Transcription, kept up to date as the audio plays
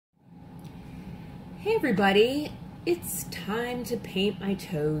Hey everybody, it's time to paint my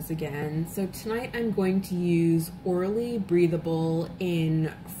toes again. So tonight I'm going to use Orly Breathable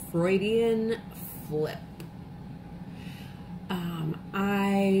in Freudian Flip.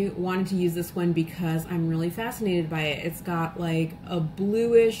 I wanted to use this one because I'm really fascinated by it. It's got like a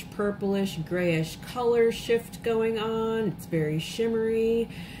bluish, purplish, grayish color shift going on. It's very shimmery.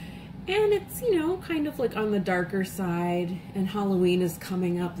 And it's, you know, kind of like on the darker side, and Halloween is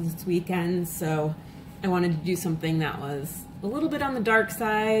coming up this weekend, so I wanted to do something that was a little bit on the dark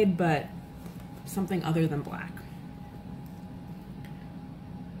side, but something other than black.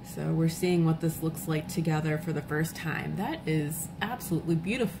 So we're seeing what this looks like together for the first time. That is absolutely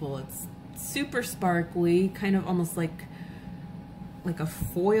beautiful. It's super sparkly, kind of almost like a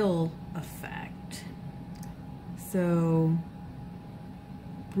foil effect. So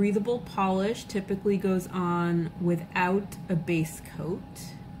breathable polish typically goes on without a base coat.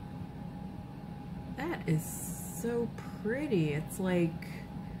 That is so pretty. It's like,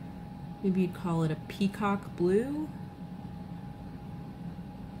 maybe you'd call it a peacock blue.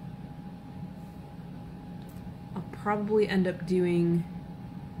 I'll probably end up doing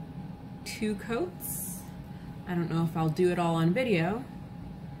 2 coats. I don't know if I'll do it all on video,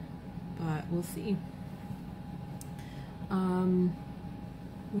 but we'll see.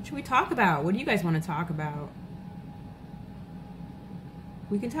 What should we talk about? What do you guys want to talk about?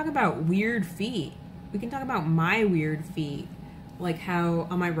 We can talk about weird feet. We can talk about my weird feet. Like how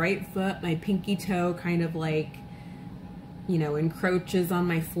on my right foot, my pinky toe kind of like, you know, encroaches on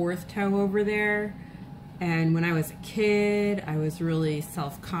my 4th toe over there. And when I was a kid, I was really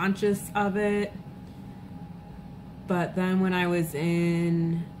self-conscious of it. But then when I was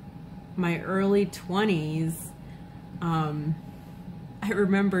in my early 20s, I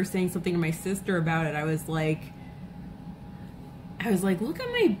remember saying something to my sister about it. I was like, look at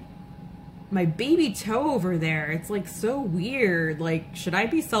my baby toe over there. It's like so weird. Like, should I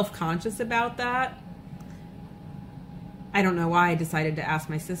be self-conscious about that? I don't know why I decided to ask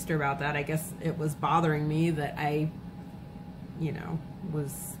my sister about that. I guess it was bothering me that I, you know,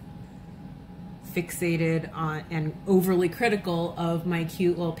 was fixated on and overly critical of my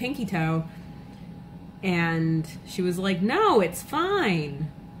cute little pinky toe. And she was like, no, it's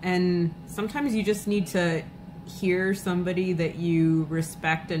fine. And sometimes you just need to hear somebody that you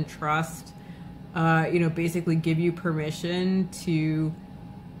respect and trust, you know, basically give you permission to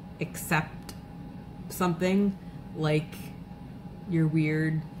accept something like your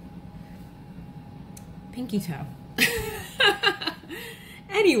weird pinky toe.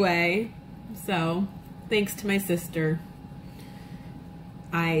 Anyway, so thanks to my sister,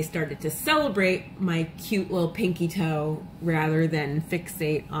 I started to celebrate my cute little pinky toe rather than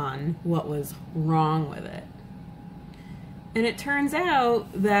fixate on what was wrong with it. And it turns out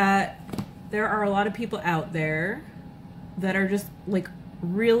that there are a lot of people out there that are just like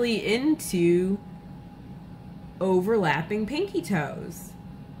really into overlapping pinky toes.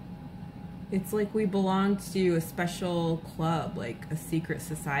 It's like we belong to a special club, like a secret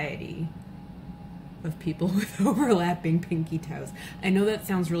society of people with overlapping pinky toes. I know that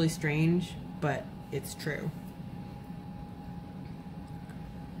sounds really strange, but it's true.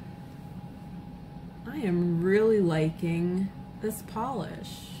 I am really liking this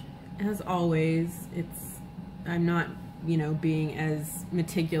polish. As always, I'm not, you know, being as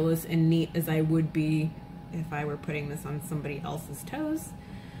meticulous and neat as I would be if I were putting this on somebody else's toes.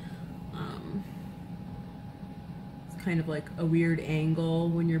 It's kind of like a weird angle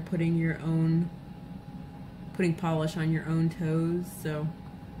when you're putting polish on your own toes, so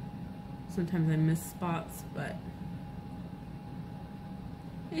sometimes I miss spots, but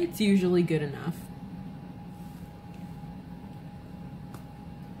it's usually good enough.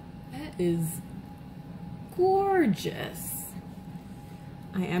 That is gorgeous.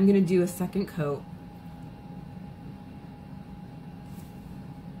 I am going to do a second coat.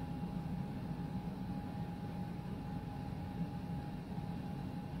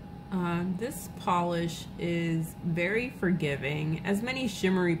 This polish is very forgiving, as many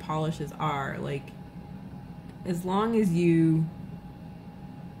shimmery polishes are. Like, as long as you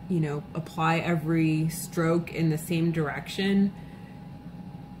know, apply every stroke in the same direction,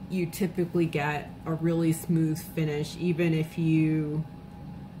 you typically get a really smooth finish, even if you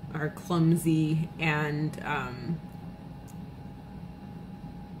are clumsy and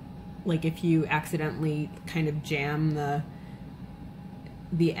like if you accidentally kind of jam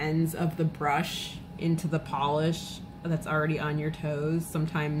the ends of the brush into the polish that's already on your toes.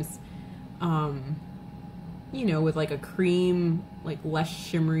 Sometimes, you know, with like a cream, like less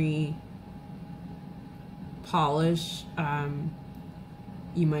shimmery polish,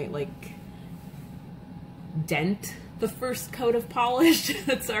 you might like dent the first coat of polish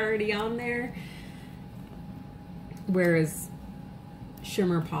that's already on there. Whereas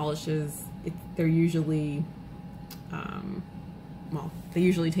shimmer polishes, they're usually, well, they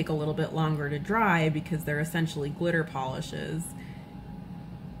usually take a little bit longer to dry because they're essentially glitter polishes.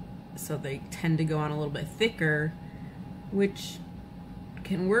 So they tend to go on a little bit thicker, which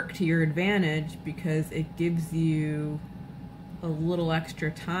can work to your advantage because it gives you a little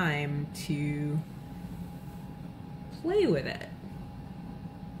extra time to play with it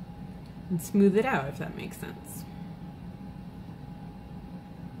and smooth it out, if that makes sense.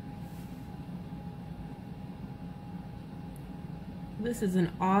 This is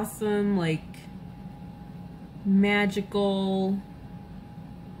an awesome, like, magical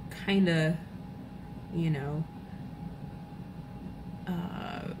kind of, you know,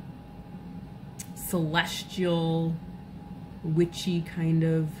 celestial, witchy kind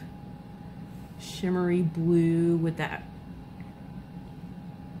of shimmery blue with that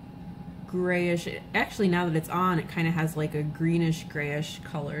grayish. Actually, now that it's on, it kind of has like a greenish grayish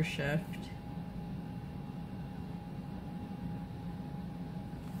color shift.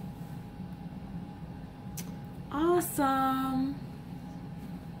 Awesome.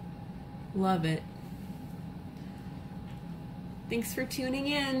 Love it. Thanks for tuning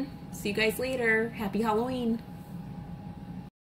in. See you guys later. Happy Halloween.